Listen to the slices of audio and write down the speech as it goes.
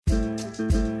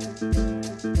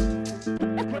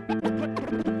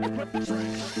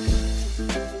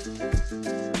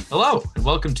Hello, and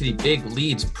welcome to the Big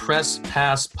Leads Press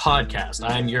Pass podcast.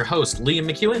 I'm your host, Liam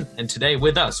McEwen, and today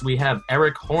with us we have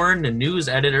Eric Horn, a news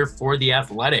editor for The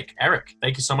Athletic. Eric,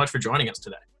 thank you so much for joining us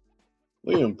today.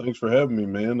 Liam, thanks for having me,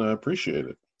 man. I appreciate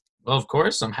it. Well, of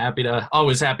course, I'm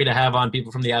always happy to have on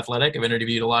people from The Athletic. I've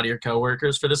interviewed a lot of your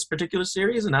coworkers for this particular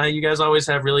series, and you guys always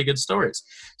have really good stories.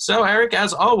 So, Eric,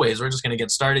 as always, we're just going to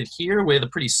get started here with a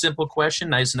pretty simple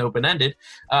question, nice and open-ended.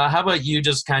 How about you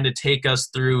just kind of take us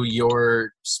through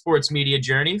your sports media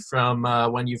journey from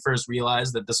when you first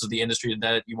realized that this was the industry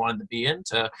that you wanted to be in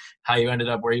to how you ended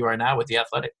up where you are now with The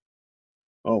Athletic?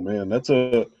 Oh, man,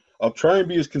 I'll try and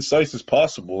be as concise as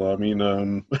possible. I mean,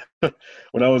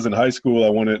 when I was in high school, I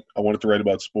wanted to write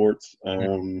about sports.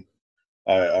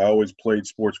 I always played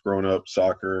sports growing up: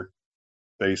 soccer,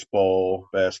 baseball,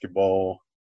 basketball,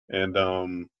 and I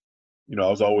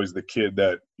was always the kid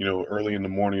that early in the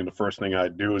morning, the first thing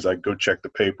I'd do is I'd go check the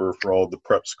paper for all the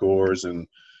prep scores and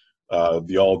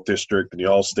the all district and the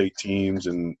all state teams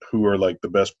and who are like the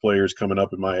best players coming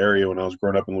up in my area when I was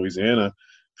growing up in Louisiana,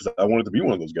 because I wanted to be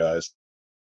one of those guys.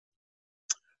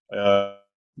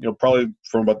 Probably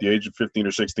from about the age of 15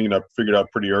 or 16, I figured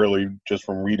out pretty early just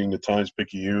from reading the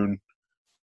Times-Picayune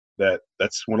that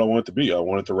that's what I wanted to be. I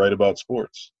wanted to write about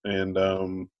sports. And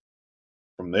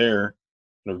from there,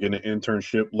 getting an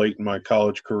internship late in my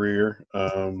college career,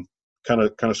 kind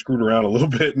of screwed around a little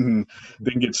bit and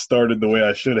didn't get started the way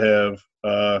I should have.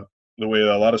 The way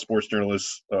a lot of sports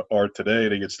journalists are today,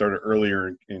 they get started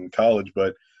earlier in college.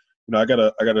 But I got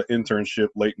an internship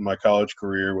late in my college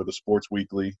career with a sports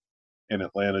weekly in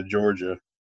Atlanta, Georgia.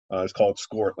 It's called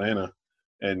Score Atlanta.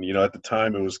 And, at the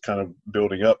time it was kind of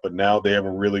building up, but now they have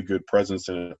a really good presence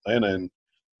in Atlanta. And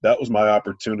that was my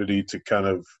opportunity to kind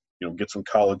of, get some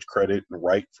college credit and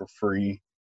write for free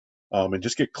and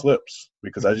just get clips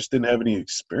because I just didn't have any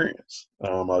experience. I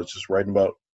was just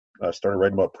I started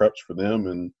writing about preps for them.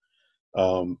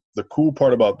 And the cool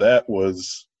part about that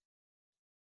was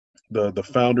the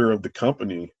founder of the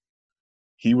company.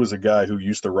 He was a guy who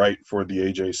used to write for the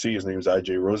AJC. His name was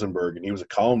I.J. Rosenberg, and he was a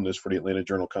columnist for the Atlanta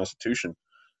Journal-Constitution.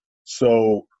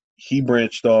 So he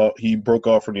broke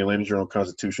off from the Atlanta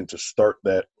Journal-Constitution to start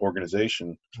that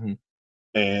organization. Mm-hmm.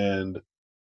 And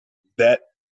that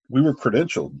we were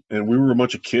credentialed, and we were a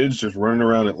bunch of kids just running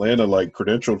around Atlanta like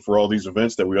credentialed for all these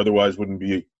events that we otherwise wouldn't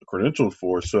be credentialed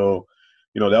for. So,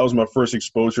 that was my first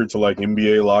exposure to like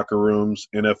NBA locker rooms,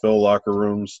 NFL locker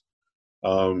rooms.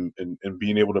 And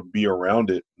being able to be around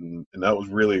it. And that was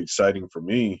really exciting for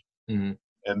me. Mm-hmm.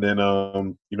 And then,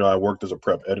 I worked as a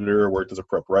prep editor, worked as a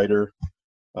prep writer,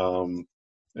 and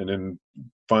then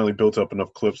finally built up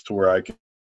enough clips to where I could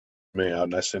man out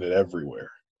and I sent it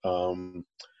everywhere. And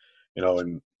I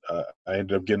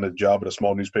ended up getting a job at a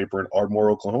small newspaper in Ardmore,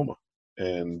 Oklahoma.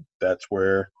 And that's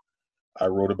where I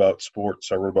wrote about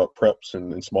sports. I wrote about preps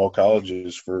in small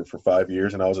colleges for 5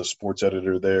 years, and I was a sports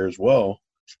editor there as well.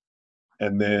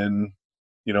 And then,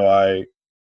 I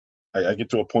get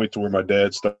to a point to where my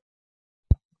dad started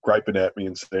griping at me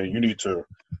and saying, you need to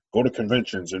go to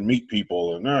conventions and meet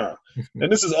people.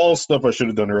 And this is all stuff I should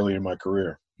have done early in my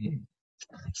career.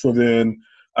 So then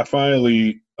I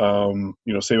finally,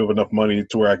 save up enough money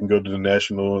to where I can go to the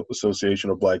National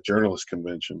Association of Black Journalists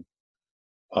convention.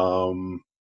 And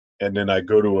then I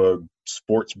go to a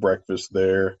sports breakfast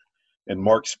there, and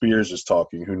Mark Spears is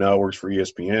talking, who now works for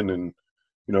ESPN and,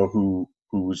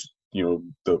 who's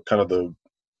the kind of the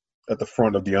at the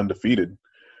front of the Undefeated.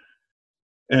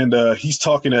 And he's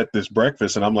talking at this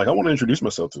breakfast, and I'm like, I want to introduce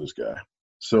myself to this guy.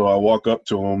 So I walk up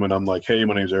to him, and I'm like, hey,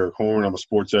 my name's Eric Horn. I'm a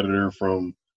sports editor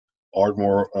from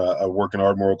Ardmore. I work in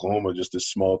Ardmore, Oklahoma, just this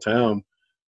small town.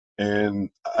 And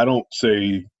I don't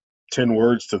say 10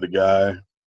 words to the guy.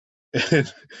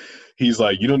 And he's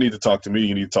like, you don't need to talk to me.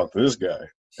 You need to talk to this guy.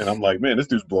 And I'm like, man, this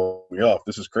dude's blowing me off.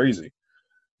 This is crazy.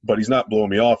 But he's not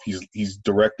blowing me off. He's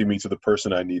directing me to the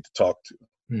person I need to talk to.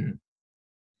 Mm-hmm.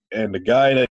 And the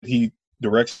guy that he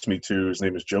directs me to, his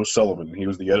name is Joe Sullivan. He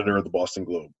was the editor of the Boston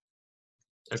Globe.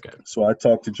 Okay. So I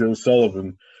talked to Joe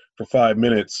Sullivan for 5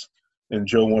 minutes, and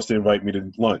Joe wants to invite me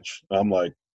to lunch. I'm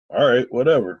like, all right,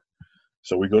 whatever.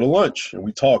 So we go to lunch, and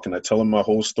we talk, and I tell him my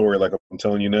whole story like I'm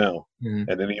telling you now.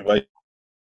 Mm-hmm. And then he invites.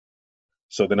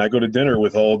 So then I go to dinner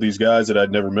with all these guys that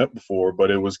I'd never met before, but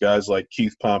it was guys like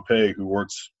Keith Pompey, who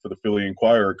works for the Philly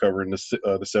Inquirer covering the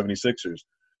 76ers.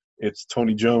 It's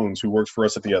Tony Jones, who works for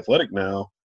us at The Athletic now.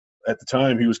 At the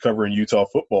time, he was covering Utah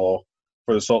football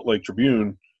for the Salt Lake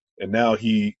Tribune, and now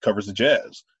he covers the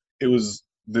Jazz. It was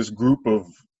this group of,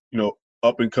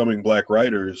 up-and-coming black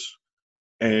writers,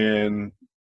 and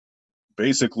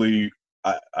basically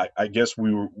I guess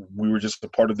we were just a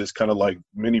part of this kind of like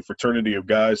mini fraternity of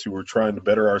guys who were trying to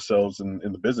better ourselves in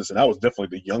the business. And I was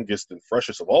definitely the youngest and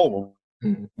freshest of all of them.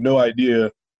 Mhm. No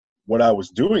idea what I was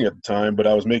doing at the time, but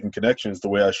I was making connections the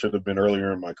way I should have been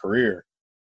earlier in my career.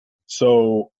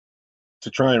 So to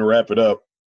try and wrap it up,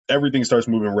 everything starts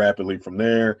moving rapidly from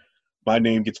there. My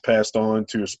name gets passed on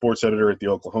to a sports editor at the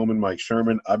Oklahoman, Mike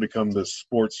Sherman. I become the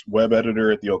sports web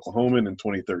editor at the Oklahoman in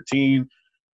 2013.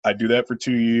 I do that for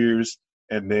 2 years,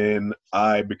 and then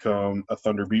I become a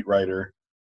Thunder beat writer,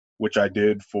 which I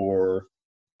did for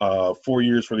 4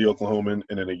 years for the Oklahoman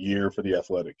and then a year for the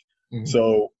Athletic. Mhm.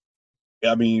 So,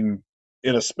 I mean,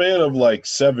 in a span of like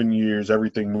 7 years,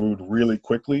 everything moved really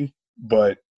quickly.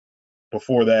 But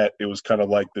before that, it was kind of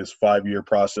like this 5-year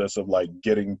process of like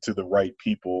getting to the right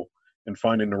people and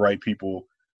finding the right people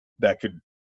that could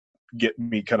get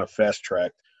me kind of fast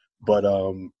tracked. But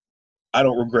I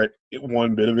don't regret it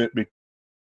one bit of it.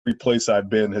 Every place I've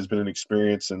been has been an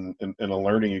experience and a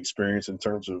learning experience in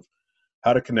terms of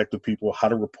how to connect with people, how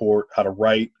to report, how to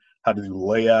write, how to do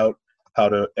layout, how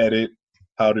to edit,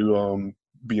 how to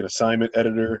be an assignment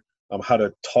editor, how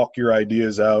to talk your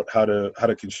ideas out, how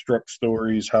to construct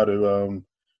stories, how to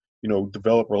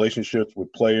develop relationships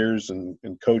with players and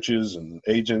coaches and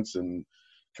agents and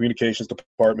communications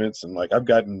departments. And like I've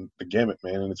gotten the gamut,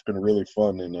 man, and it's been really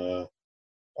fun. And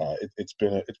it's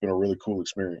been a really cool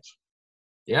experience.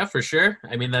 Yeah, for sure.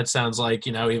 I mean, that sounds like,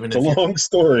 even It's a if you're, long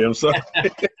story. I'm sorry.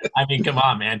 I mean, come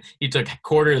on, man. You took a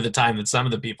quarter of the time that some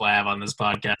of the people I have on this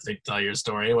podcast to tell your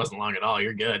story. It wasn't long at all.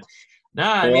 You're good. No,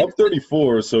 I Well, mean, I'm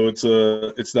 34, so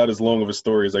it's not as long of a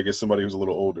story as I guess somebody who's a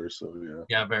little older. So yeah.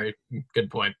 yeah, very good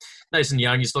point. Nice and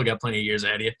young. You still got plenty of years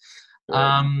ahead of you.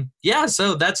 Right. Yeah,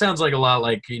 so that sounds like a lot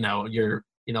like, you're,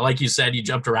 like you said, you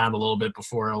jumped around a little bit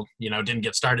before, didn't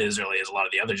get started as early as a lot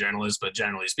of the other journalists, but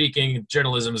generally speaking,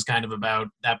 journalism is kind of about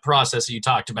that process that you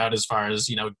talked about as far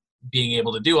as, being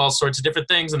able to do all sorts of different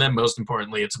things. And then most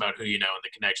importantly, it's about who you know and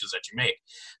the connections that you make.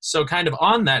 So kind of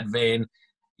on that vein,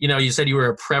 you said you were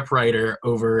a prep writer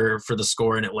over for the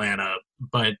Score in Atlanta,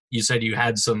 but you said you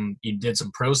did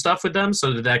some pro stuff with them.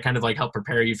 So did that kind of like help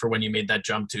prepare you for when you made that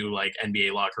jump to like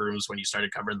NBA locker rooms when you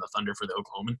started covering the Thunder for the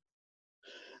Oklahoman?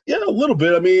 Yeah, a little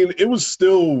bit. I mean, it was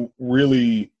still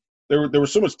really there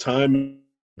was so much time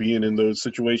being in those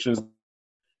situations.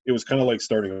 It was kind of like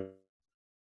starting.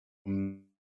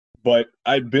 But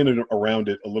I'd been around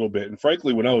it a little bit, and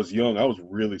frankly, when I was young, I was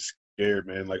really scared,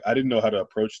 man. Like I didn't know how to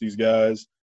approach these guys.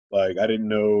 Like I didn't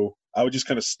know. I would just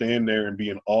kind of stand there and be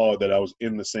in awe that I was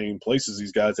in the same place as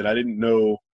these guys, and I didn't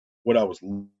know what I was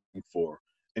looking for.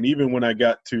 And even when I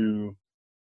got to,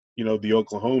 the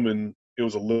Oklahoman, it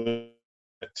was a little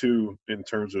too in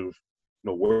terms of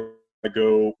where I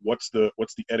go, what's the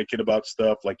etiquette about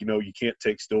stuff, like you can't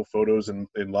take still photos in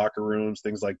locker rooms,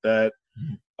 things like that.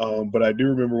 But I do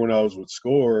remember when I was with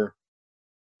Score,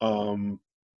 um,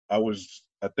 I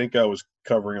think I was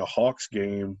covering a Hawks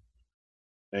game,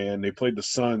 and they played the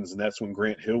Suns, and that's when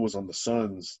Grant Hill was on the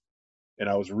Suns, and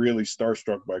I was really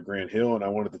starstruck by Grant Hill, and I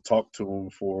wanted to talk to him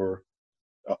for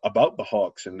about the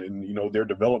Hawks and their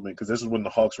development, because this is when the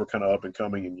Hawks were kind of up and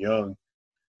coming and young,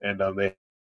 and they had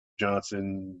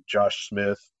Johnson, Josh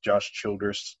Smith, Josh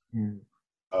Childress,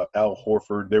 Al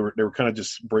Horford. They were kind of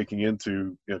just breaking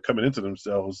into coming into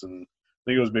themselves, and I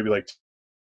think it was maybe like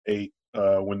 8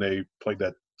 when they played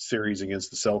that series against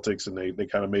the Celtics, and they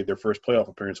kind of made their first playoff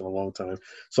appearance in a long time.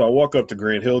 So I walk up to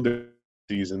Grant Hill this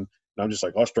season, and I'm just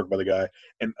like awestruck by the guy.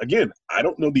 And again, I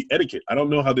don't know the etiquette. I don't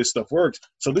know how this stuff works.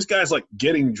 So this guy's like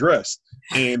getting dressed,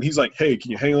 and he's like, "Hey, can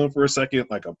you hang on for a second?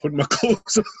 Like I'm putting my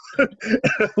clothes on."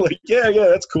 I'm like, yeah,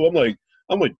 that's cool. I'm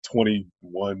like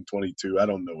 21, 22. I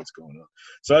don't know what's going on.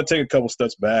 So I take a couple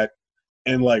steps back,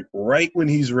 and like right when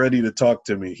he's ready to talk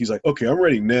to me, he's like, "Okay, I'm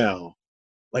ready now."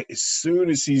 Like as soon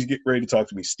as he's getting ready to talk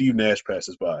to me, Steve Nash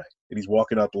passes by, and he's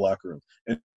walking out the locker room.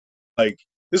 And like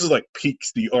this is like peak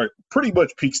Steve, or pretty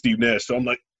much peak Steve Nash. So I'm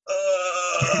like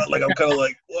I'm kind of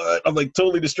like, what? I'm like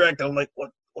totally distracted. I'm like,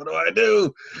 what do I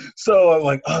do? So I'm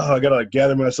like, I gotta like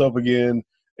gather myself again.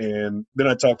 And then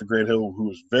I talked to Grant Hill, who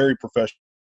was very professional,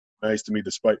 nice to me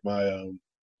despite my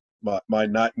my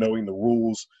not knowing the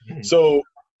rules. So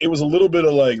it was a little bit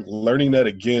of like learning that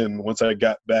again once I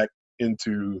got back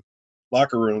into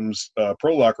locker rooms,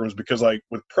 pro locker rooms, because like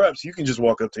with preps, you can just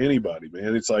walk up to anybody,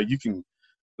 man. It's like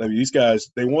these guys,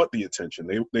 they want the attention.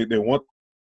 They want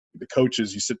the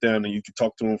coaches. You sit down and you can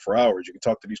talk to them for hours. You can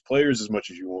talk to these players as much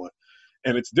as you want.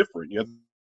 And it's different. You have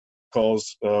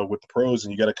calls with the pros,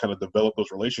 and you got to kind of develop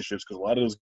those relationships, because a lot of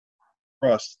those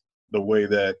trust the way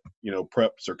that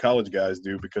preps or college guys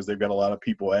do, because they've got a lot of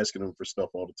people asking them for stuff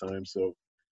all the time. So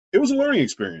it was a learning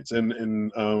experience,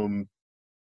 and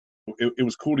it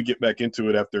was cool to get back into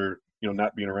it after,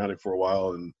 not being around it for a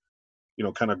while and,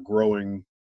 kind of growing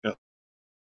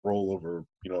role over,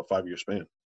 a 5-year span.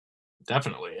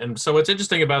 Definitely. And so what's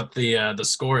interesting about the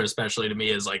score, especially to me,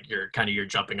 is like your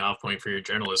jumping off point for your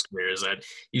journalist career is that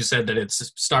you said that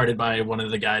it's started by one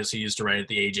of the guys who used to write at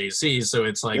the AJC. So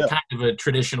it's like Yeah. kind of a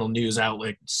traditional news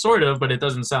outlet, sort of, but it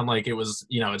doesn't sound like it was,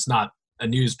 it's not a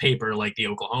newspaper like the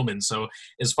Oklahoman. So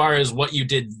as far as what you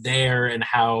did there and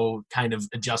how kind of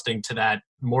adjusting to that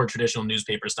more traditional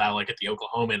newspaper style like at the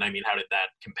Oklahoman, I mean, how did that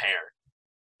compare?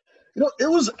 It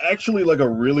was actually like a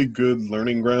really good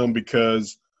learning ground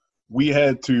because we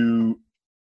had a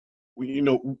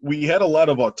lot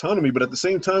of autonomy, but at the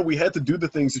same time, we had to do the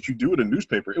things that you do at a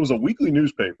newspaper. It was a weekly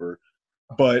newspaper,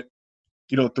 but,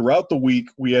 throughout the week,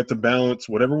 we had to balance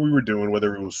whatever we were doing,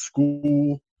 whether it was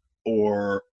school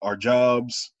or our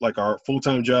jobs, like our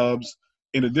full-time jobs,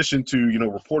 in addition to,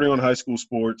 reporting on high school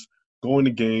sports, going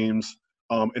to games,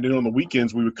 and then on the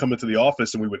weekends, we would come into the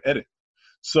office and we would edit.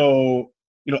 So,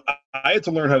 I had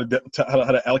to learn how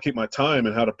to allocate my time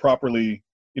and how to properly,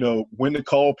 when to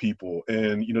call people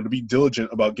and, to be diligent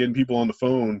about getting people on the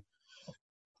phone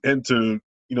and to,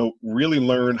 really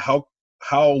learn how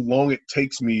long it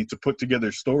takes me to put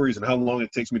together stories and how long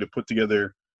it takes me to put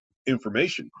together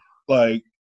information. Like,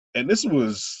 and I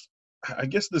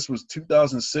guess this was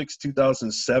 2006,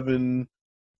 2007,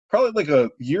 probably like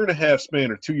a year and a half span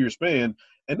or 2-year span.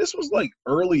 And this was like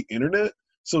early internet.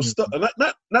 So stuff,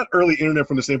 not early internet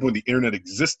from the standpoint of the internet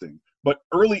existing, but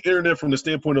early internet from the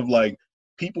standpoint of like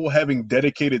people having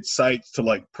dedicated sites to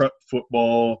like prep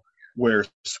football where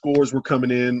scores were coming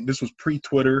in. This was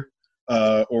pre-Twitter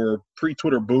or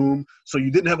pre-Twitter boom. So you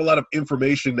didn't have a lot of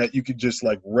information that you could just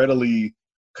like readily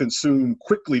consume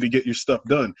quickly to get your stuff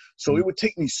done. So it would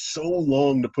take me so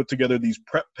long to put together these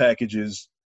prep packages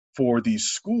for these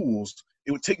schools.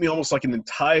 It would take me almost like an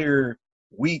entire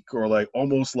week or like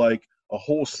almost like a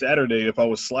whole Saturday if I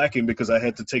was slacking because I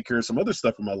had to take care of some other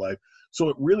stuff in my life. So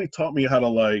it really taught me how to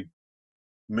like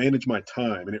manage my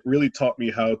time, and it really taught me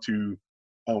how to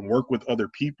work with other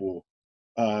people,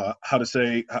 how to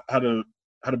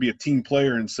be a team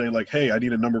player and say like, hey, I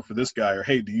need a number for this guy, or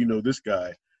hey, do you know this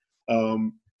guy?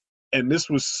 And it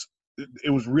was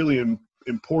really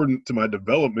important to my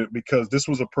development because this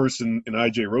was a person in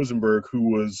IJ Rosenberg who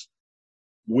was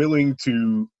willing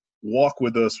to walk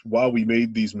with us while we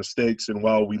made these mistakes and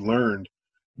while we learned,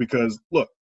 because look,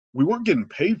 we weren't getting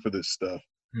paid for this stuff.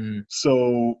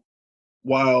 So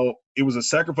while it was a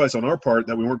sacrifice on our part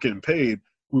that we weren't getting paid,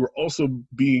 we were also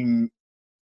being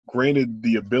granted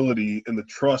the ability and the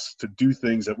trust to do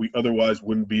things that we otherwise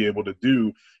wouldn't be able to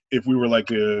do if we were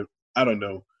like an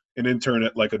intern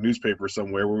at like a newspaper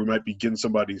somewhere where we might be getting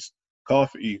somebody's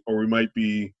coffee, or we might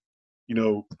be,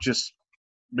 just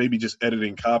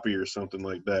editing copy or something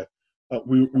like that.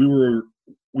 We were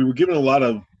given a lot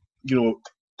of,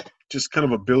 just kind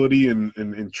of ability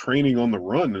and training on the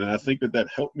run. And I think that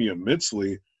helped me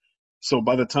immensely. So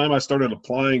by the time I started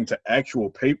applying to actual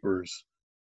papers,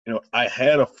 I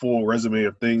had a full resume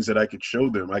of things that I could show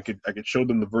them. I could show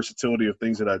them the versatility of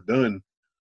things that I've done.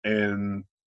 And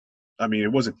I mean,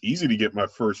 it wasn't easy to get my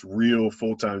first real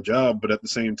full-time job, but at the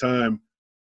same time,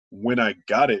 when I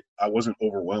got it, I wasn't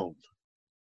overwhelmed.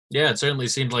 Yeah, it certainly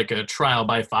seemed like a trial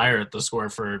by fire at the score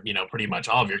for, pretty much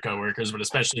all of your coworkers, but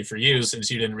especially for you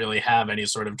since you didn't really have any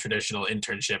sort of traditional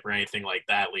internship or anything like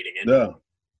that leading into it.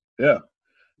 Yeah.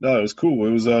 No, it was cool.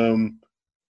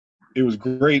 It was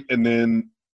great. And then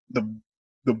the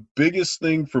biggest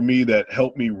thing for me that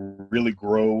helped me really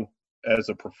grow as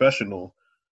a professional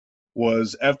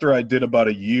was after I did about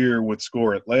a year with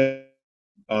Score Atlanta,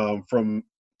 from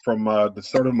the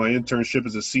start of my internship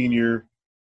as a senior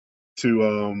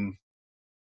to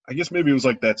I guess maybe it was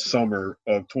like that summer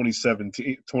of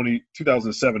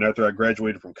 2007 after I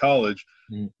graduated from college.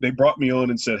 They brought me on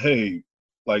and said, hey,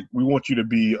 like, we want you to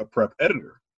be a prep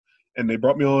editor. And they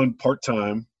brought me on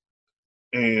part-time,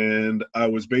 and I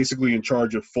was basically in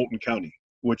charge of Fulton County,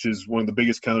 which is one of the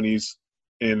biggest counties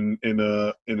in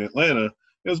Atlanta.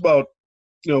 It was about,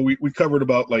 we covered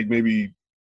about like maybe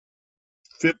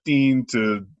 15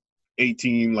 to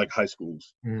 18 like high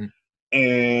schools.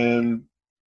 And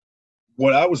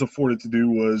what I was afforded to do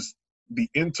was the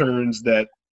interns that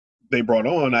they brought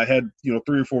on, I had, 3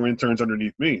 or 4 interns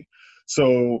underneath me.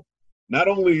 So not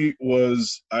only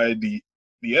was I the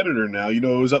editor now, it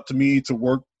was up to me to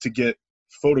work to get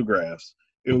photographs.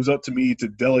 It was up to me to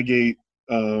delegate,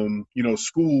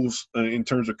 schools in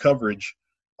terms of coverage,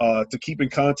 to keep in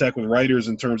contact with writers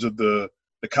in terms of the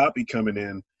copy coming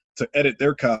in, to edit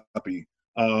their copy,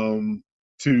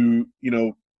 to,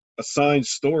 assign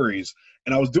stories.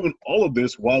 And I was doing all of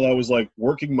this while I was like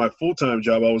working my full-time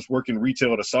job. I was working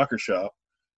retail at a soccer shop.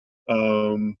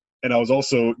 And I was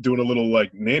also doing a little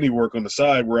like nanny work on the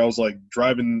side where I was like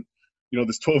driving,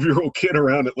 this 12-year-old kid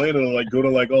around Atlanta to like go to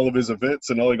like all of his events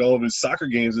and all of his soccer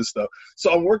games and stuff.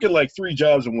 So I'm working like 3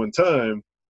 jobs at one time,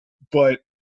 but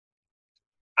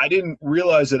I didn't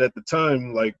realize it at the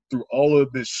time, like through all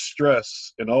of this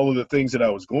stress and all of the things that I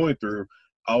was going through,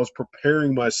 I was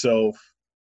preparing myself.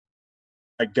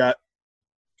 I got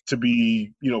to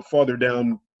be, farther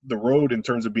down the road in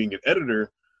terms of being an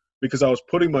editor because I was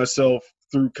putting myself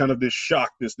through kind of this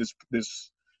shock,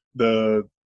 the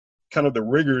kind of the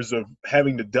rigors of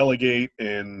having to delegate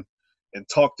and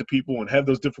talk to people and have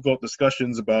those difficult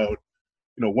discussions about,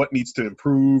 what needs to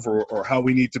improve or how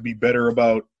we need to be better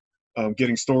about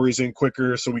getting stories in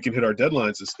quicker so we can hit our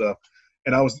deadlines and stuff.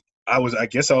 And I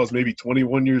guess I was maybe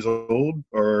 21 years old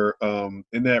or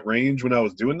in that range when I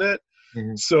was doing that.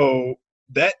 Mm-hmm. So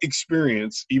that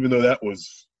experience, even though that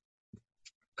was,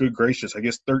 good gracious, I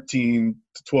guess 13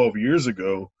 to 12 years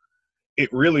ago,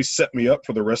 it really set me up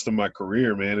for the rest of my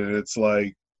career, man. And it's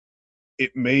like,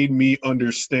 it made me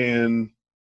understand,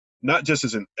 not just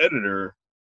as an editor,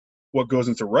 what goes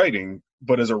into writing,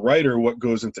 but as a writer, what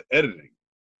goes into editing.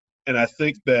 And I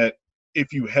think that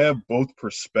if you have both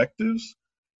perspectives,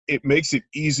 it makes it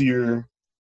easier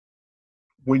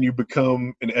when you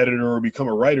become an editor or become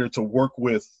a writer to work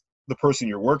with the person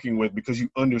you're working with because you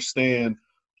understand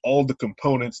all the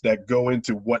components that go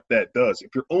into what that does.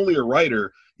 If you're only a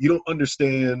writer, you don't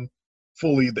understand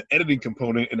fully the editing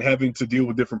component and having to deal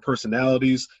with different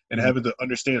personalities and having to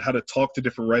understand how to talk to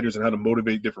different writers and how to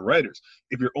motivate different writers.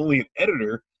 If you're only an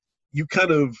editor, you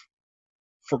kind of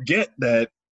forget that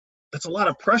that's a lot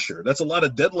of pressure. That's a lot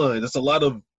of deadlines. That's a lot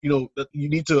of, that you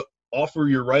need to offer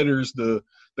your writers the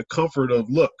comfort of,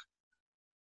 look,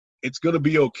 it's going to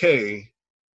be okay.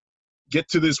 Get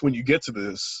to this when you get to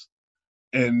this.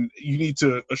 And you need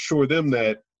to assure them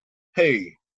that,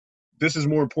 hey, this is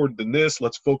more important than this.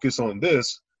 Let's focus on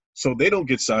this so they don't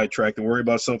get sidetracked and worry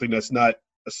about something that's not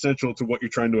essential to what you're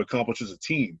trying to accomplish as a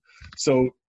team. So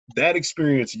that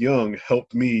experience young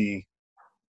helped me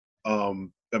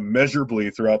immeasurably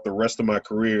throughout the rest of my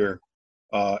career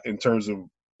in terms of,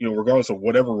 regardless of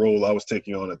whatever role I was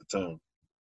taking on at the time.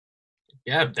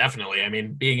 Yeah, definitely. I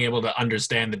mean, being able to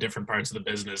understand the different parts of the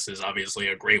business is obviously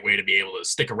a great way to be able to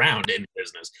stick around in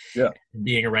business. Yeah.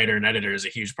 Being a writer and editor is a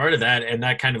huge part of that. And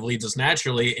that kind of leads us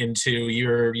naturally into you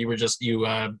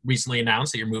recently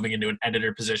announced that you're moving into an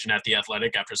editor position at The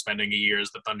Athletic after spending a year as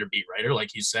the Thunder beat writer,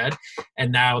 like you said.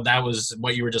 And now that was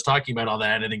what you were just talking about, all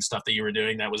that editing stuff that you were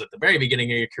doing. That was at the very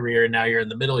beginning of your career. And now you're in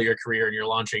the middle of your career and you're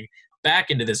launching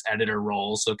back into this editor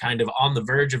role. So kind of on the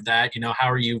verge of that, how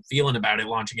are you feeling about it,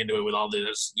 launching into it with all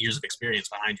those years of experience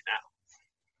behind you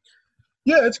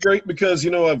now? Yeah, it's great because,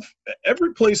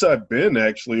 every place I've been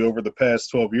actually over the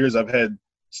past 12 years, I've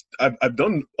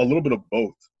done a little bit of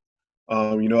both.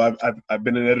 I've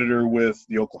been an editor with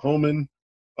the Oklahoman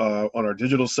on our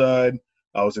digital side.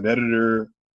 I was an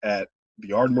editor at the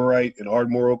Ardmorite in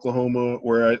Ardmore, Oklahoma,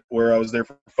 where I was there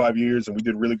for 5 years, and we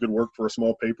did really good work for a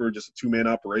small paper, just a 2-man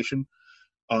operation,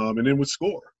 and then with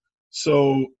Score.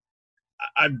 So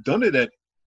I've done it at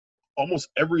almost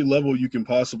every level you can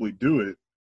possibly do it,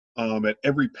 at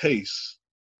every pace,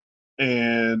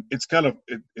 and it's kind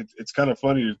of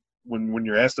funny when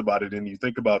you're asked about it and you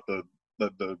think about the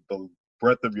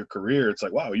breadth of your career. It's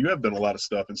like, wow, you have done a lot of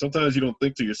stuff, and sometimes you don't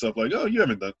think to yourself like, oh, you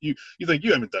think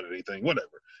you haven't done anything, whatever.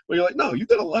 But you're like, no, you've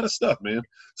done a lot of stuff, man.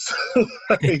 So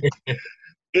like,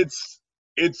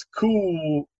 it's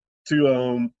cool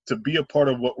to be a part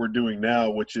of what we're doing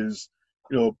now, which is,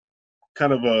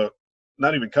 kind of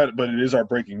not even kind of, but it is our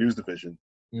breaking news division.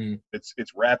 It's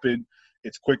rapid,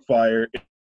 it's quick fire,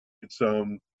 it's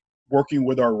working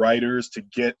with our writers to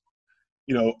get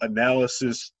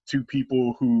analysis to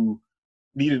people who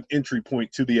need an entry point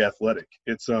to The Athletic.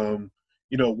 It's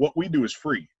what we do is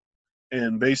free,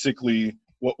 and basically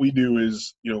what we do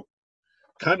is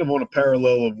kind of on a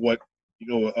parallel of what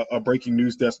a breaking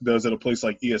news desk does at a place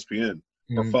like ESPN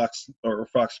or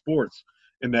Fox Sports,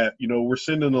 in that we're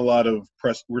sending a lot of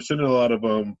press, we're sending a lot of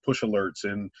push alerts,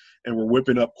 and we're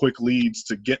whipping up quick leads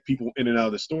to get people in and out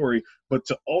of the story, but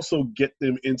to also get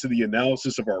them into the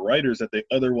analysis of our writers that they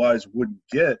otherwise wouldn't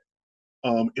get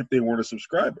if they weren't a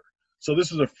subscriber. So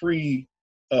this is a free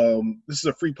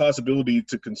possibility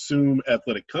to consume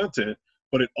athletic content,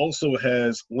 but it also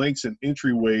has links and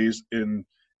entryways and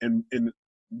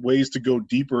ways to go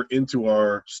deeper into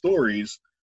our stories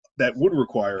that would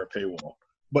require a paywall.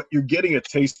 but you're getting a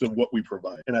taste of what we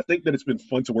provide. And I think that it's been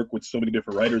fun to work with so many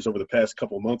different writers over the past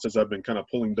couple of months as I've been kind of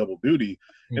pulling double duty.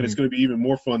 Mm-hmm. And it's going to be even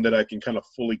more fun that I can kind of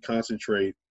fully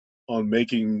concentrate on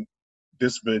making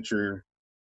this venture,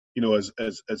 you know, as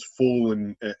full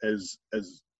and as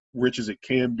rich as it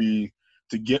can be,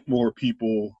 to get more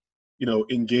people, you know,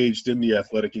 engaged in the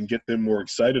Athletic and get them more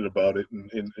excited about it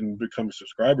and become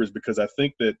subscribers. Because I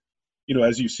think that, you know,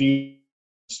 as you've seen,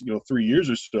 you know, 3 years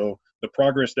or so, the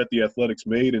progress that the Athletics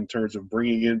made in terms of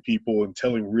bringing in people and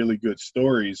telling really good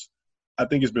stories, I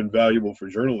think has been valuable for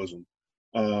journalism.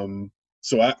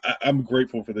 So I'm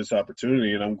grateful for this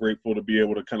opportunity, and I'm grateful to be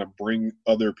able to kind of bring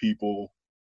other people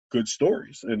good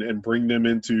stories and bring them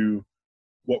into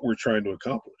what we're trying to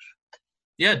accomplish.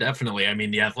 Yeah, definitely. I mean,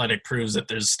 The Athletic proves that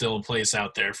there's still a place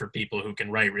out there for people who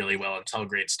can write really well and tell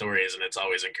great stories, and it's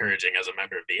always encouraging as a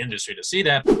member of the industry to see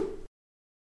that.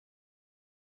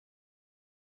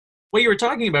 What you were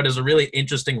talking about is a really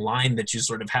interesting line that you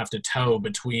sort of have to toe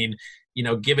between, you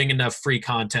know, giving enough free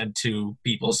content to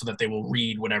people so that they will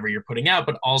read whatever you're putting out,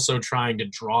 but also trying to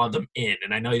draw them in.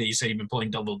 And I know that you say you've been pulling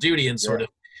double duty and sort of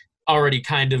already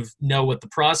kind of know what the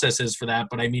process is for that.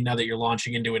 But I mean, now that you're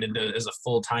launching into it as a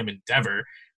full-time endeavor,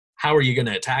 how are you going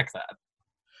to attack that?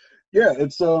 Yeah,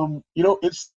 it's you know,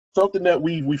 it's something that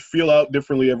we feel out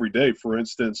differently every day. For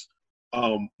instance,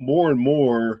 more and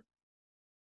more.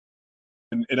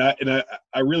 And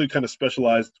I really kind of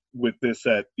specialized with this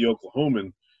at the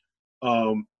Oklahoman,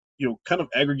 you know, kind of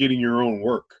aggregating your own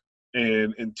work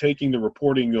and taking the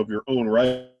reporting of your own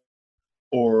writer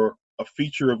or a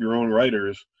feature of your own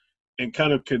writers and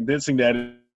kind of condensing that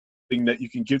thing that you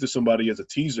can give to somebody as a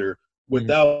teaser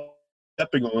without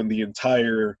stepping on the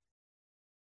entire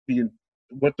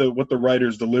what the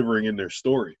writer's delivering in their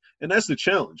story. And that's the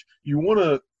challenge. You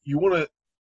wanna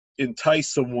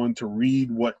entice someone to read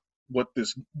what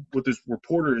this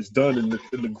reporter has done and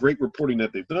the great reporting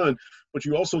that they've done, but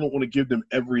you also don't want to give them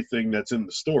everything that's in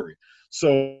the story.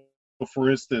 So,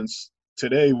 for instance,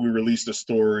 today we released a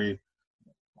story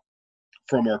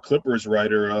from our Clippers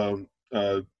writer,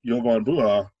 Jovan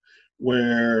Buha,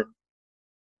 where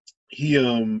he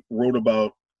wrote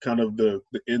about kind of the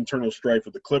internal strife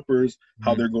of the Clippers,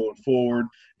 how they're going forward,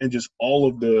 and just all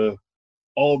of the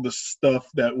stuff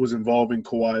that was involving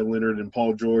Kawhi Leonard and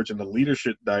Paul George and the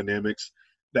leadership dynamics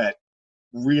that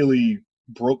really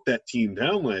broke that team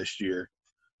down last year.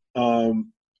 And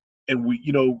we,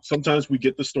 you know, sometimes we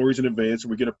get the stories in advance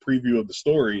and we get a preview of the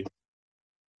story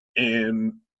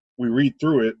and we read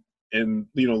through it. And,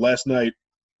 you know, last night,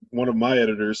 one of my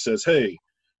editors says, "Hey,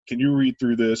 can you read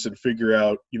through this and figure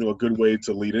out, you know, a good way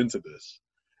to lead into this?"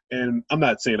 And I'm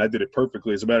not saying I did it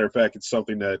perfectly. As a matter of fact, it's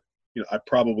something that, you know, I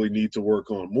probably need to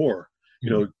work on more, you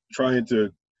know, trying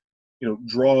to, you know,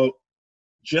 draw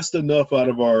just enough out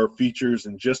of our features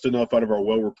and just enough out of our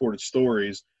well-reported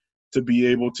stories to be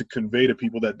able to convey to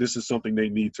people that this is something they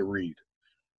need to read.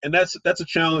 And that's a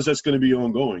challenge that's going to be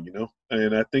ongoing, you know,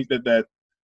 and I think that,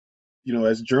 you know,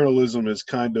 as journalism has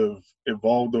kind of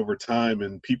evolved over time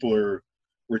and people are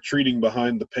retreating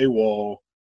behind the paywall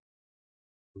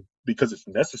because it's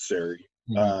necessary.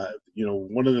 You know,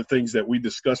 one of the things that we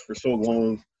discussed for so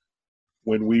long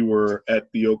when we were at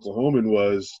the Oklahoman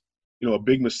was, you know, a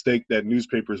big mistake that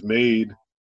newspapers made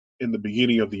in the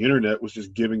beginning of the internet was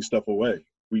just giving stuff away.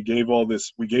 We gave all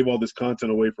this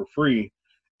content away for free,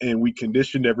 and we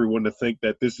conditioned everyone to think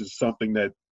that this is something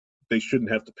that they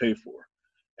shouldn't have to pay for.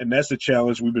 And that's the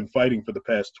challenge we've been fighting for the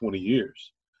past 20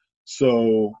 years.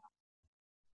 So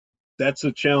that's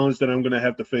a challenge that I'm going to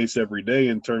have to face every day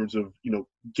in terms of, you know,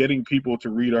 getting people to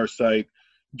read our site,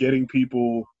 getting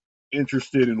people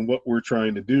interested in what we're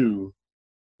trying to do,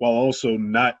 while also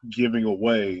not giving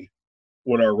away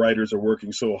what our writers are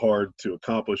working so hard to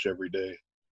accomplish every day.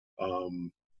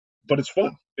 But it's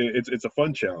fun. It's a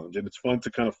fun challenge, and it's fun to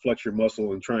kind of flex your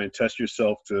muscle and try and test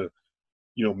yourself to,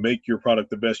 you know, make your product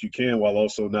the best you can while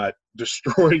also not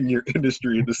destroying your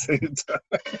industry at the same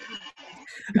time.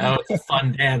 Oh, it's a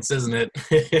fun dance, isn't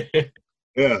it?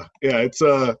 Yeah, it's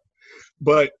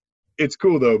but it's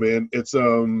cool though, man. It's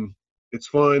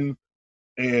fun,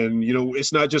 and you know,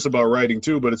 it's not just about writing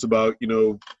too, but it's about, you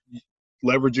know,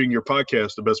 leveraging your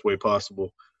podcast the best way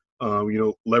possible. You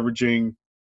know, leveraging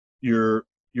your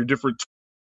different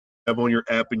have on your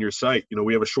app and your site. You know,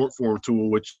 we have a short form tool,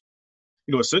 which,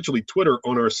 you know, essentially Twitter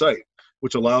on our site,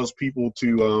 which allows people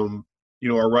to you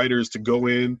know, our writers to go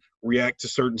in, react to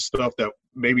certain stuff that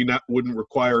maybe wouldn't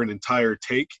require an entire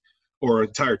take or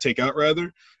entire takeout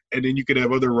rather. And then you could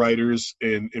have other writers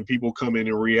and people come in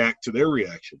and react to their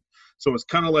reaction. So it's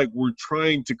kind of like we're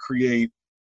trying to create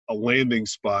a landing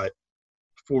spot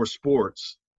for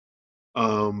sports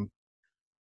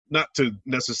not to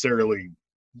necessarily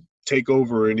take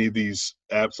over any of these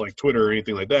apps like Twitter or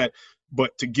anything like that,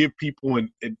 but to give people an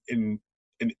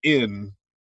in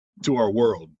to our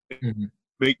world. Mm-hmm.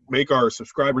 Make our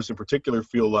subscribers in particular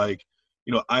feel like,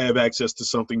 I have access to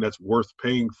something that's worth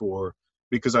paying for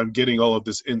because I'm getting all of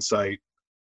this insight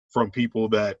from people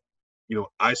that,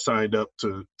 I signed up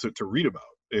to read about.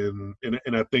 And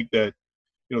I think that,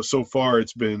 so far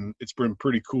it's been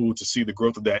pretty cool to see the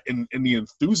growth of that, and the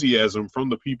enthusiasm from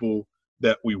the people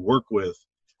that we work with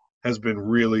has been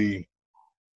really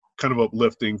kind of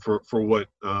uplifting for what,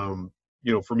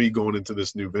 for me going into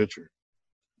this new venture.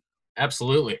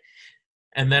 Absolutely.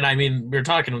 And then, I mean, we're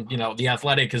talking, The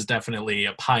Athletic is definitely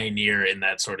a pioneer in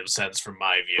that sort of sense from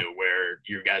my view, where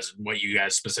what you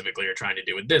guys specifically are trying to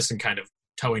do with this and kind of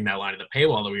towing that line of the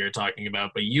paywall that we were talking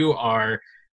about. But you are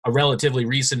a relatively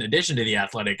recent addition to The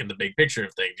Athletic in the big picture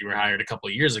of things. You were hired a couple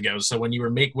of years ago. So when you were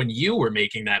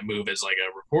making that move as like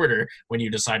a reporter, when you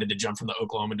decided to jump from the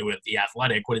Oklahoma to The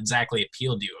Athletic, what exactly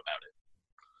appealed to you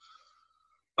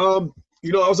about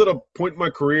it? I was at a point in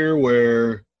my career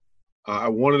where I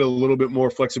wanted a little bit more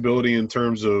flexibility in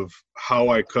terms of how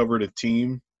I covered a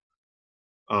team.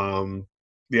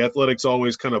 The Athletics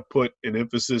always kind of put an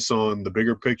emphasis on the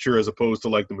bigger picture as opposed to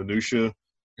like the minutia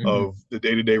Mm-hmm. of the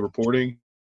day-to-day reporting.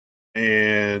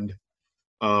 And,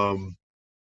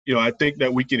 I think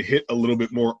that we can hit a little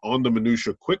bit more on the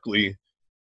minutia quickly,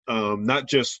 not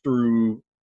just through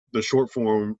the short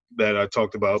form that I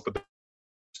talked about, but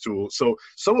tool. So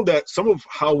some of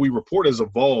how we report has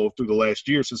evolved through the last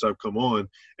year since I've come on,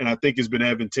 and I think has been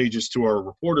advantageous to our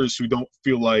reporters who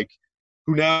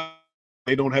now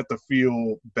they don't have to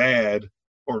feel bad,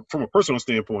 or from a personal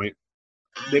standpoint,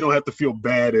 they don't have to feel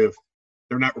bad if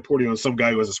they're not reporting on some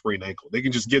guy who has a sprained ankle. They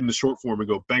can just get in the short form and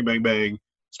go bang, bang, bang,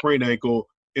 sprained ankle,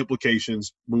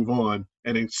 implications, move on,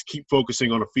 and then just keep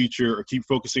focusing on a feature or keep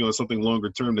focusing on something longer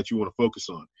term that you want to focus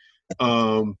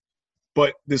on.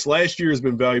 But this last year has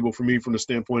been valuable for me from the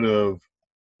standpoint of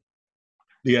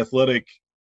The Athletic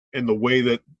and the way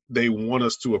that they want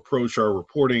us to approach our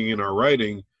reporting and our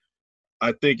writing.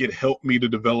 I think it helped me to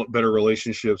develop better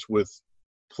relationships with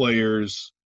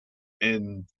players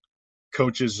and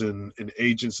coaches and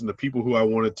agents and the people who I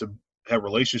wanted to have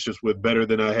relationships with better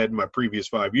than I had in my previous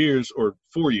 5 years or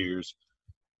 4 years,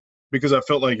 because I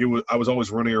felt like I was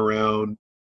always running around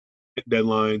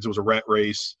deadlines. It was a rat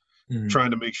race. Mm-hmm.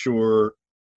 Trying to make sure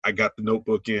I got the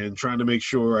notebook in, trying to make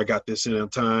sure I got this in on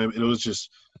time. And it was just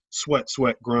sweat,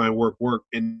 grind, work,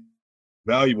 and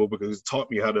valuable because it taught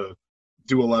me how to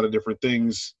do a lot of different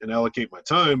things and allocate my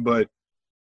time. But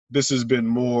this has been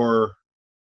more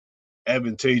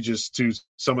advantageous to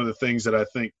some of the things that I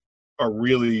think are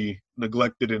really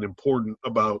neglected and important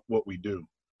about what we do.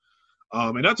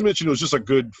 And not to mention, it was just a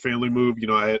good family move.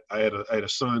 I had a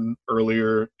son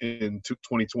earlier in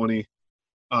 2020.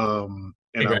 And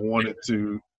I wanted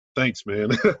to, thanks,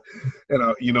 man.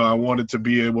 And I wanted to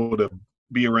be able to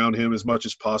be around him as much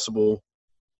as possible.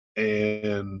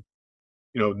 And,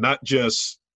 not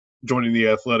just joining The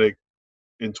Athletic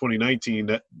in 2019,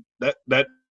 that the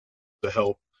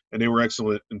help, and they were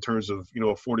excellent in terms of,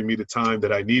 affording me the time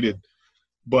that I needed.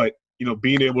 But,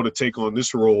 being able to take on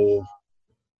this role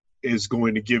is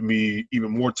going to give me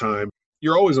even more time.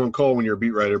 You're always on call when you're a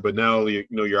beat writer, but now,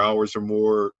 your hours are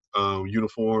more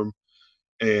uniform.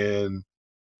 And,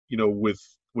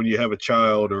 when you have a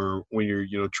child or when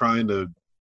you're, trying to,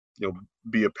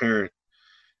 be a parent,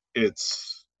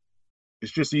 it's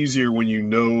just easier when you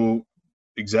know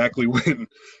exactly when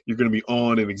you're going to be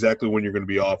on and exactly when you're going to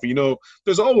be off.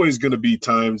 There's always going to be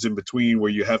times in between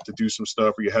where you have to do some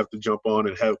stuff or you have to jump on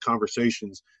and have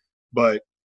conversations. But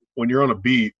when you're on a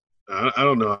beat, I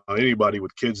don't know how anybody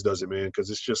with kids does it, man, because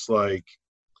it's just like,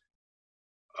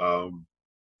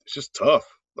 it's just tough.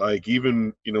 Like,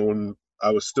 even, when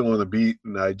I was still on the beat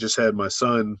and I just had my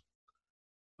son,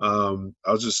 I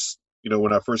was just,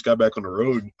 when I first got back on the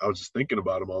road, I was just thinking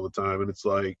about him all the time. And it's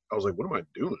like, I was like, what am I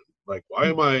doing? Like, why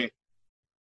am I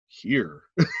here?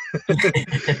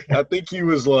 I think he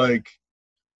was like,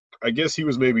 I guess he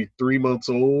was maybe 3 months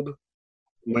old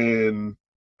when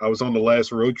I was on the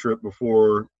last road trip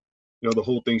before, the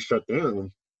whole thing shut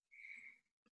down.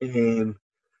 And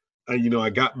I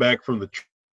got back from the trip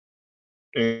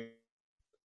and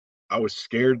I was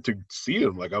scared to see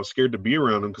him. Like, I was scared to be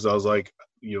around him because I was like,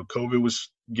 COVID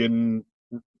was getting,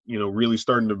 really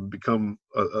starting to become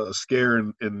a scare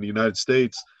in the United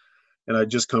States. And I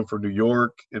just come from New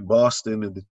York and Boston,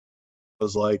 and I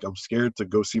was like, I'm scared to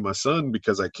go see my son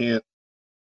because I can't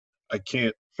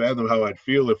fathom how I'd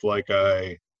feel if like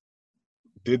I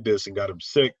did this and got him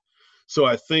sick. So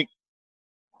I think,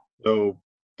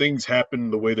 things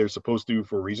happen the way they're supposed to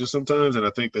for a reason sometimes, and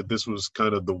I think that this was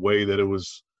kind of the way that it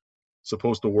was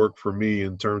supposed to work for me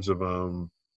in terms of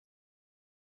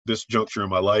this juncture in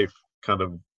my life, kind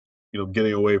of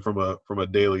getting away from a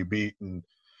daily beat and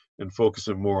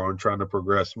focusing more on trying to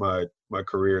progress my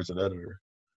career as an editor.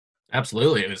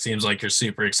 Absolutely. And it seems like you're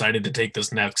super excited to take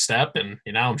this next step. And,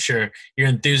 I'm sure your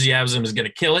enthusiasm is going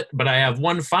to kill it. But I have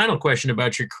one final question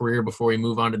about your career before we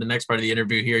move on to the next part of the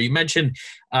interview here. You mentioned,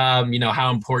 how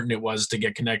important it was to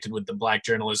get connected with the Black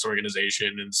Journalists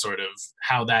Organization and sort of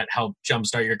how that helped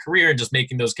jumpstart your career and just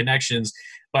making those connections.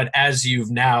 But as you've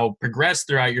now progressed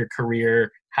throughout your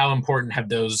career, how important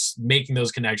have making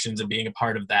those connections and being a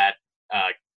part of that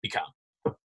become?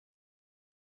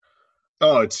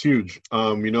 Oh, it's huge.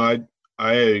 I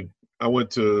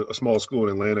went to a small school in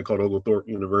Atlanta called Oglethorpe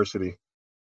University.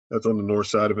 That's on the north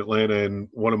side of Atlanta, and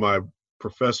one of my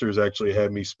professors actually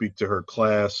had me speak to her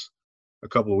class a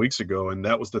couple of weeks ago, and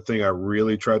that was the thing I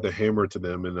really tried to hammer to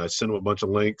them. And I sent them a bunch of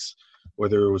links,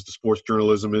 whether it was the Sports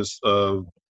Journalism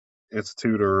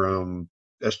Institute or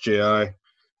SJI.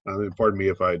 Pardon me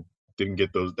if I didn't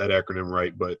get that acronym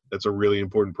right, but that's a really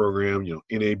important program.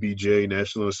 NABJ,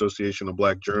 National Association of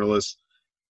Black Journalists.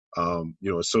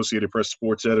 Associated Press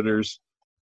sports editors.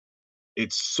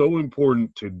 It's so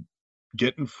important to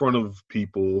get in front of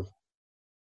people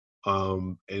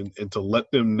and to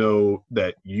let them know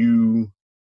that you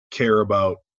care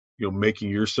about, making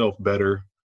yourself better,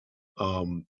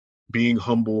 being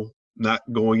humble, not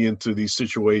going into these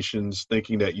situations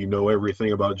thinking that you know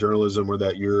everything about journalism or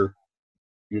that you're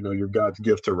God's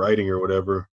gift to writing or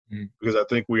whatever. Because I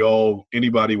think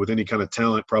anybody with any kind of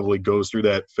talent probably goes through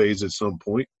that phase at some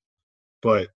point.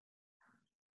 But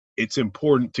it's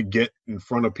important to get in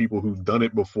front of people who've done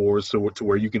it before, so to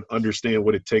where you can understand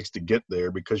what it takes to get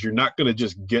there, because you're not going to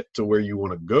just get to where you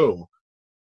want to go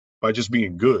by just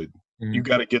being good. Mm-hmm. You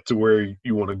got to get to where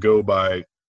you want to go by,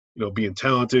 being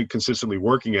talented, consistently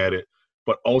working at it,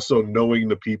 but also knowing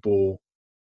the people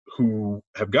who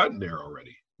have gotten there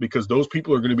already, because those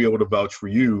people are going to be able to vouch for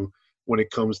you when it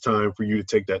comes time for you to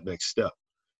take that next step.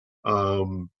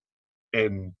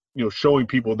 And showing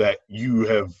people that you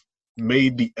have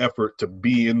made the effort to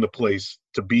be in the place,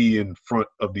 to be in front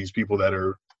of these people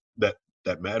that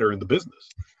matter in the business.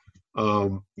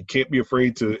 You can't be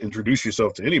afraid to introduce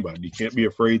yourself to anybody. You can't be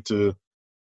afraid to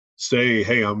say,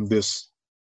 hey, I'm this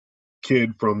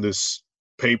kid from this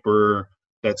paper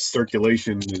that's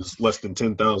circulation is less than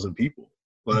 10,000 people.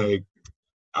 Like,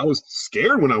 I was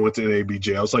scared when I went to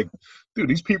NABJ. I was like, dude,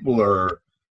 these people are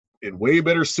in way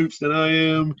better suits than I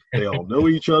am. They all know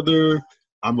each other.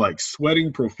 I'm like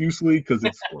sweating profusely because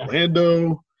it's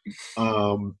Orlando.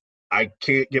 I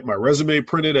can't get my resume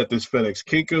printed at this FedEx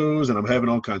Kinko's, and I'm having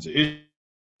all kinds of issues.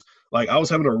 Like, I was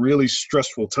having a really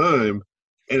stressful time,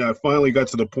 and I finally got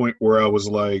to the point where I was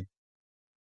like,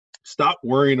 stop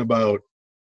worrying about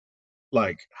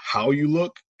like how you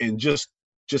look and just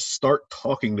start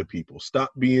talking to people.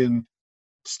 Stop being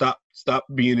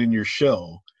in your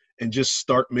shell and just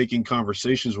start making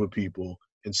conversations with people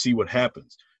and see what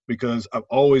happens. Because I've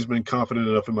always been confident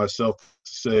enough in myself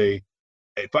to say,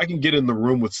 if I can get in the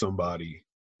room with somebody,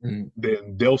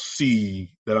 then they'll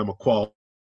see that I'm a quality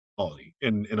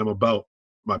and I'm about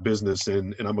my business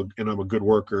and I'm a good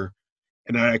worker,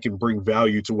 and I can bring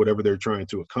value to whatever they're trying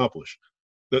to accomplish.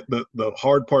 The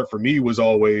hard part for me was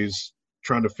always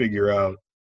trying to figure out,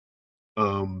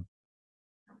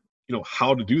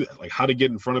 how to do that, like how to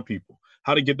get in front of people,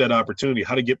 how to get that opportunity,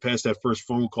 how to get past that first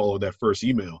phone call or that first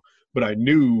email. But I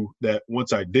knew that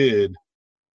once I did,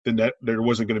 then that there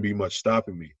wasn't going to be much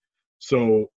stopping me.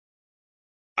 So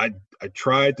I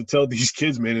tried to tell these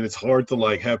kids, man, and it's hard to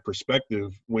like have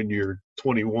perspective when you're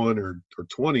 21 or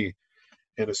 20,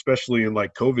 and especially in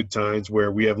like COVID times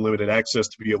where we have limited access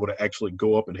to be able to actually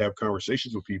go up and have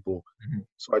conversations with people. Mm-hmm.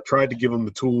 So I tried to give them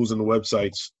the tools and the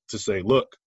websites to say, look,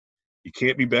 you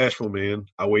can't be bashful, man.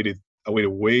 I waited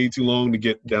way too long to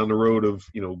get down the road of,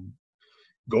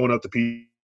 going up to people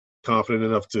confident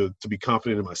enough to be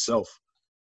confident in myself.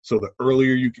 So the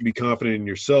earlier you can be confident in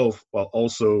yourself while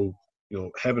also,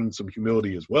 having some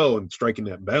humility as well and striking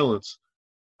that balance,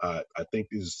 I think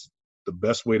is the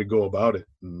best way to go about it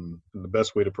and the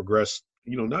best way to progress,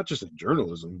 not just in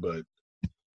journalism, but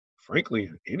frankly,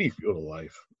 in any field of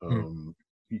life.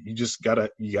 You just gotta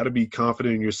be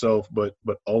confident in yourself, but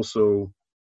also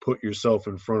put yourself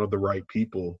in front of the right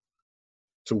people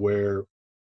to where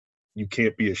you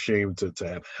can't be ashamed to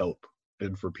have help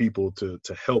and for people to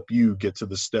help you get to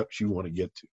the steps you want to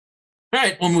get to. All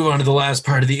right, we'll move on to the last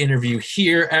part of the interview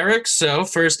here, Eric. So,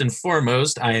 first and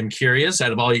foremost, I am curious,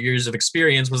 out of all your years of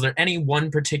experience, was there any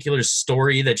one particular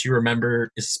story that you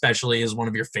remember especially as one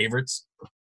of your favorites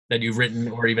that you've written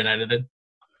or even edited?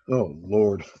 Oh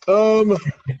Lord.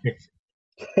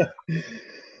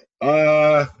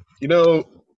 Uh, you know,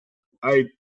 I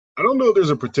I don't know if there's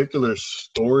a particular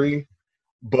story,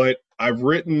 but I've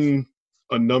written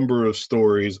a number of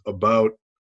stories about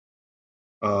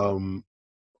um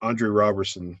Andre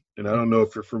Robertson, and I don't know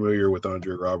if you're familiar with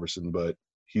Andre Robertson, but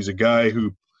he's a guy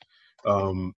who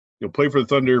played for the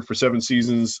Thunder for 7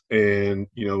 seasons, and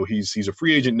he's a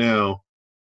free agent now,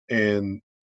 and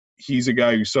he's a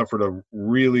guy who suffered a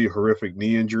really horrific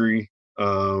knee injury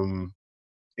in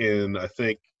I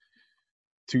think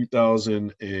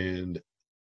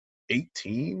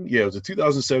 2018. Yeah, it was a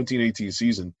 2017-18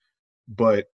 season.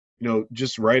 But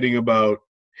just writing about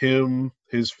him,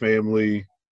 his family,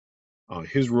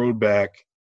 his road back.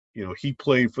 He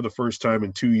played for the first time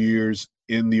in 2 years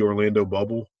in the Orlando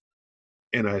bubble,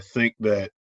 and I think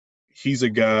that he's a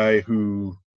guy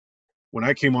who, when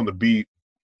I came on the beat,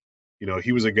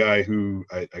 he was a guy who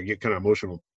I get kind of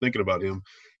emotional thinking about him.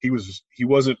 He wasn't as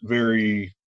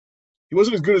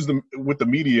good with the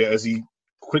media as he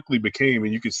quickly became,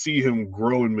 and you could see him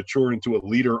grow and mature into a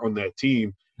leader on that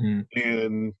team. Mm.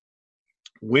 And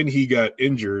when he got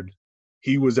injured,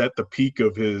 he was at the peak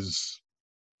of his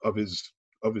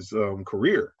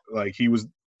career. Like, he was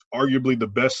arguably the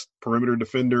best perimeter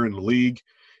defender in the league.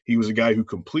 He was a guy who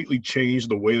completely changed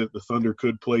the way that the Thunder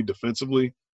could play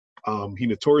defensively. He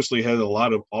notoriously had a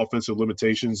lot of offensive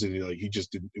limitations, and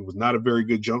it was not a very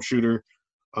good jump shooter.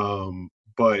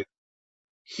 But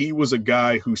he was a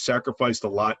guy who sacrificed a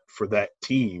lot for that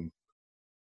team,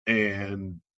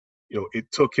 and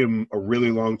it took him a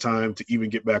really long time to even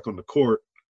get back on the court.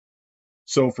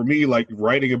 So for me, like,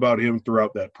 writing about him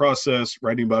throughout that process,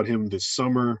 writing about him this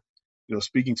summer,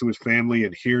 speaking to his family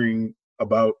and hearing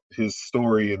about his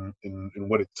story and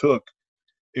what it took,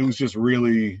 it was just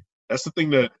really, that's the thing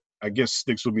that I guess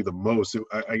sticks with me the most.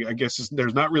 I guess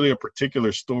there's not really a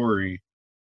particular story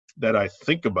that I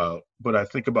think about, but I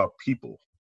think about people.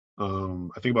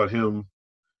 I think about him,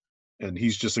 and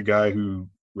he's just a guy who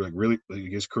really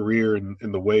his career and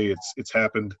the way it's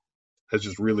happened has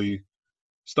just really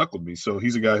stuck with me. So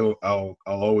he's a guy who I'll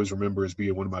always remember as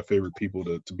being one of my favorite people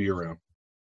to be around.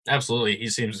 Absolutely.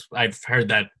 I've heard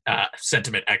that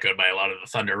sentiment echoed by a lot of the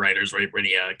Thunder writers when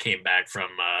he came back from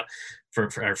for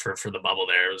the bubble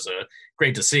there. It was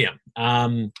great to see him.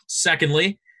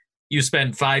 Secondly, you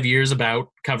spent 5 years about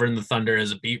covering the Thunder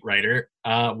as a beat writer.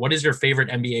 What is your favorite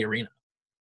NBA arena?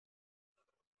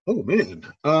 Oh man.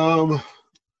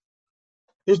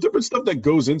 There's different stuff that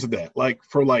goes into that. Like,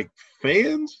 for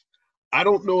fans, I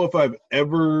don't know if I've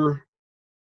ever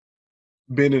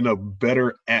been in a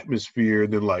better atmosphere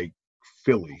than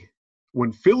Philly.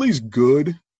 When Philly's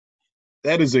good,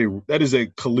 that is a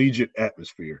collegiate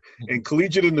atmosphere. And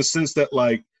collegiate in the sense that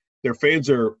their fans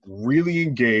are really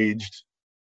engaged.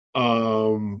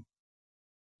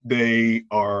 They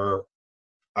are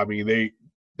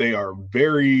they are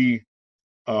very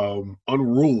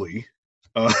unruly.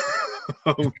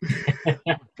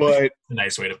 But a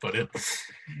nice way to put it.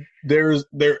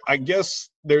 I guess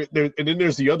and then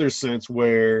there's the other sense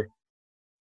where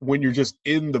when you're just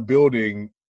in the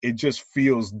building, it just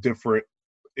feels different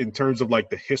in terms of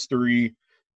the history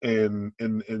and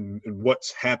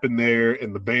what's happened there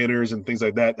and the banners and things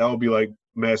like that. That would be like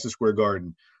Madison Square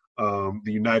Garden, the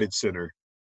United Center.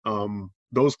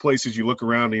 Those places you look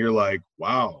around and you're like,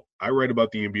 wow, I write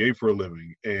about the NBA for a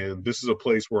living, and this is a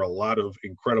place where a lot of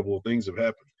incredible things have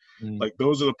happened. Mm.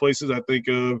 Those are the places I think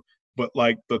of. But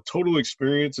the total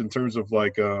experience in terms of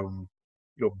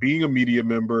being a media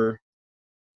member,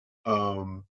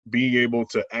 being able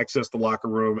to access the locker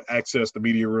room, access the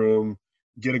media room,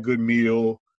 get a good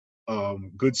meal,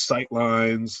 good sight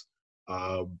lines.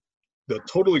 The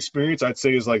total experience, I'd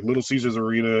say, is Little Caesars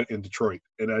Arena in Detroit.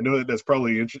 And I know that that's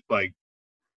probably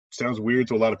sounds weird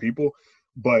to a lot of people,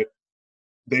 but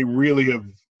they really have.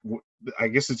 I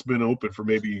guess it's been open for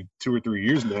maybe 2 or 3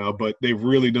 years now, but they've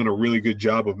really done a really good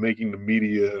job of making the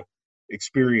media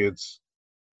experience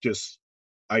just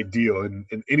ideal. And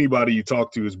anybody you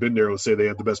talk to who's been there will say they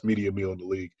have the best media meal in the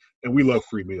league. And we love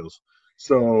free meals.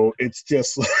 So it's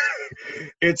just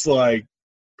it's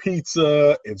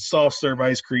pizza and soft serve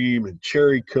ice cream and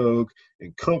cherry Coke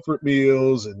and comfort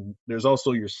meals. And there's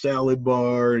also your salad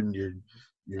bar and your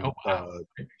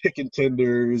chicken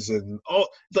tenders and all.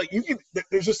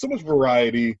 There's just so much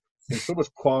variety and so much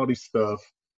quality stuff.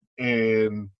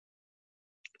 And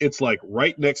it's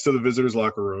right next to the visitors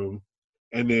locker room.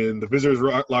 and then the visitors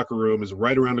locker room is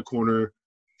right around the corner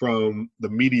from the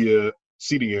media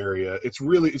seating area. It's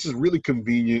just really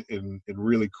convenient and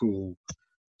really cool.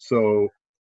 So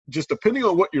just depending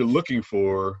on what you're looking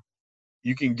for,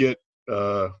 you can get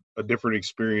a different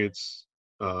experience,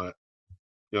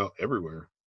 everywhere,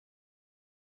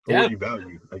 or Yeah. what you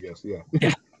value, I guess. Yeah.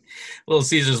 Yeah. Little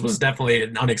Caesars was definitely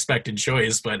an unexpected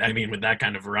choice, but I mean, with that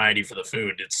kind of variety for the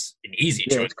food, it's an easy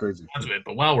Yeah, choice. it's crazy.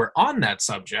 But while we're on that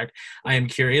subject, I am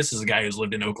curious, as a guy who's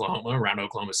lived in Oklahoma, around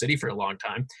Oklahoma City for a long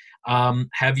time,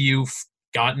 have you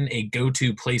gotten a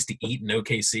go-to place to eat in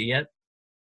OKC yet?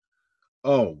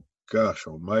 Oh gosh,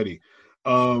 almighty.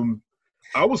 Um,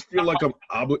 I almost feel like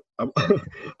I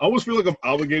almost feel like I'm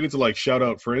obligated to like shout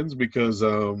out friends because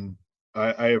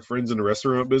I have friends in the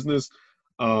restaurant business.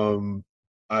 Um,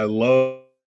 I love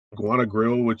Iguana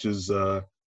Grill, which is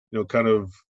kind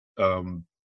of um,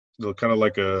 kind of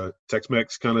like a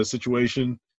Tex-Mex kind of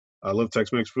situation. I love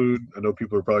Tex-Mex food. I know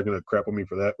people are probably gonna crap on me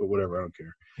for that, but whatever, I don't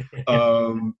care.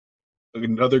 Um,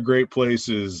 Another great place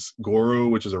is Goro,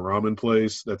 which is a ramen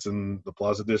place that's in the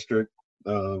Plaza District.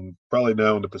 Probably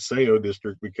now in the Paseo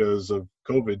District because of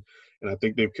COVID, and I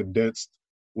think they've condensed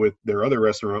with their other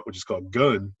restaurant, which is called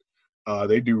Gun.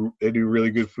 They do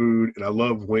really good food, and I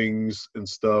love wings and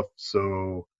stuff.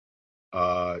 So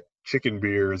Chicken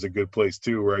Beer is a good place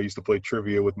too, where I used to play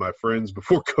trivia with my friends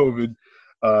before COVID,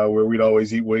 where we'd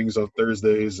always eat wings on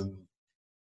Thursdays and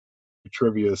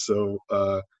trivia. So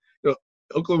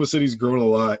Oklahoma City's grown a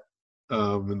lot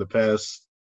in the past,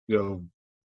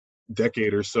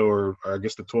 decade or so, or I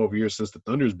guess the 12 years since the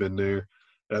Thunder's been there.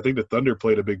 And I think the Thunder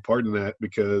played a big part in that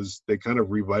because they kind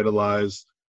of revitalized,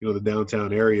 the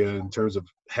downtown area in terms of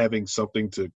having something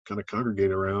to kind of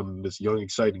congregate around this young,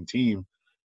 exciting team.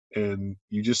 And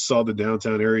you just saw the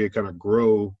downtown area kind of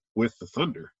grow with the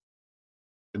Thunder.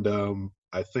 And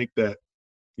I think that,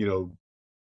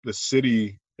 the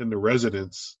city and the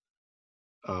residents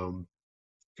um,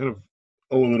 kind of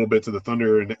owe a little bit to the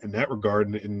Thunder in that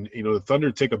regard. And the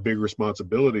Thunder take a big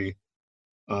responsibility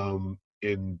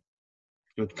in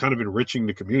kind of enriching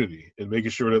the community and making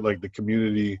sure that like the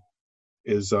community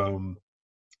is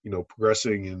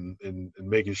progressing and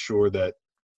making sure that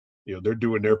they're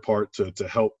doing their part to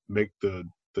help make the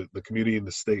community and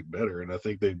the state better. And I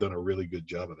think they've done a really good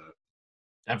job of that.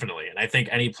 Definitely. And I think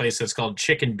any place that's called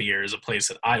Chicken Beer is a place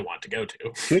that I want to go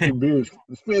to. Chicken beer is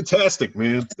fantastic,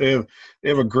 man. They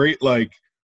have a great like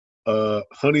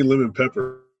honey lemon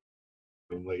pepper.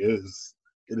 Like it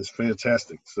is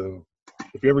fantastic. So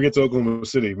if you ever get to Oklahoma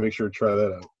City, make sure to try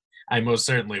that out. I most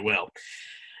certainly will.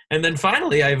 And then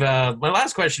finally, I've my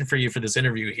last question for you for this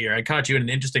interview here. I caught you at an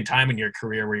interesting time in your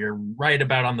career where you're right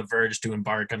about on the verge to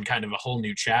embark on kind of a whole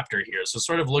new chapter here. So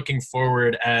sort of looking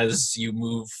forward as you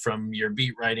move from your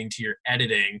beat writing to your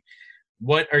editing,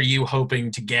 what are you hoping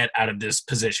to get out of this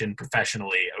position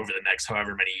professionally over the next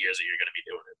however many years that you're going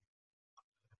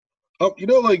to be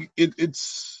doing it? Like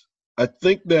it's. I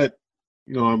think that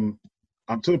I'm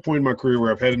to the point in my career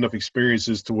where I've had enough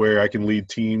experiences to where I can lead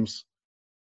teams,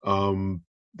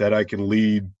 that I can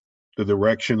lead the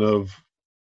direction of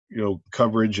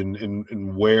coverage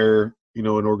and where an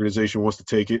organization wants to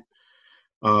take it.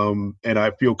 And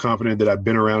I feel confident that I've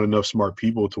been around enough smart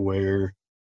people to where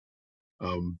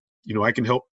I can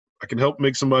help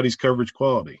make somebody's coverage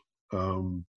quality.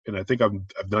 And I think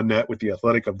I've done that with the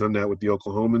Athletic. I've done that with the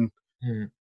Oklahoman.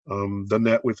 Done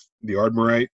that with the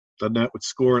Ardmorite. Done that with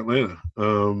Score Atlanta.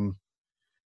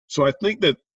 So I think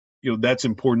that that's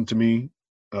important to me.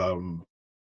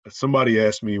 Somebody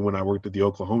asked me when I worked at the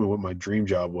Oklahoma what my dream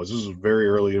job was. This was very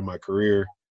early in my career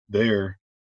there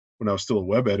when I was still a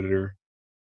web editor.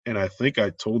 And I think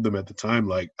I told them at the time,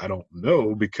 like, I don't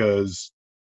know, because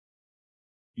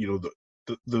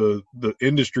the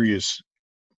industry is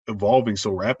evolving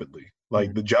so rapidly.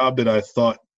 Like the job that I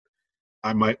thought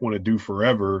I might want to do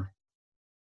forever,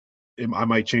 I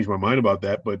might change my mind about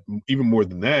that. But even more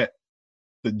than that,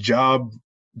 the job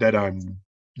that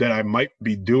I might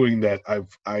be doing that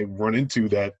I run into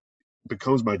that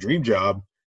becomes my dream job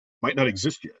might not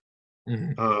exist yet.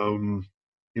 When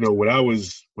I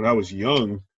was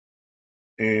young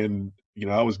and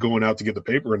I was going out to get the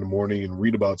paper in the morning and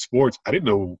read about sports, I didn't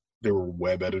know there were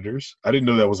web editors. I didn't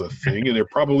know that was a thing, and there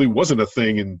probably wasn't a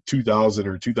thing in 2000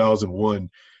 or 2001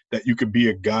 that you could be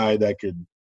a guy that could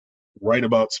write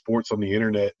about sports on the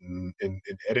internet and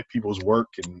edit people's work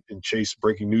and chase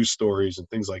breaking news stories and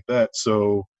things like that.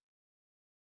 So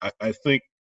I think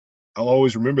I'll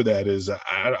always remember that as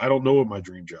I don't know what my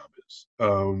dream job is.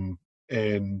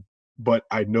 But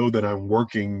I know that I'm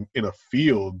working in a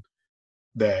field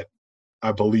that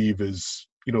I believe is,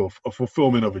 a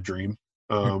fulfillment of a dream.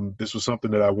 This was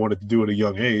something that I wanted to do at a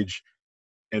young age,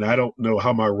 and I don't know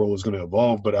how my role is going to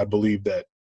evolve, but I believe that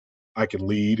I can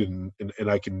lead and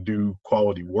I can do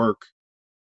quality work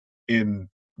in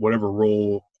whatever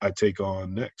role I take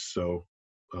on next. So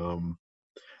I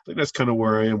think that's kind of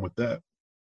where I am with that.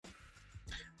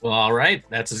 Well, all right.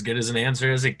 That's as good as an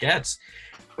answer as it gets.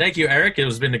 Thank you, Eric. It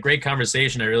has been a great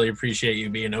conversation. I really appreciate you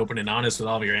being open and honest with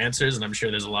all of your answers, and I'm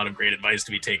sure there's a lot of great advice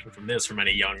to be taken from this from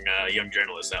any young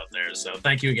journalists out there. So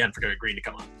thank you again for agreeing to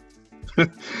come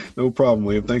on. No problem,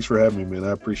 Liam. Thanks for having me, man.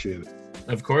 I appreciate it.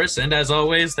 Of course, and as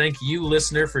always, thank you,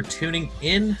 listener, for tuning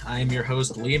in. I am your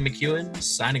host, Liam McEwen,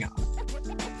 signing off.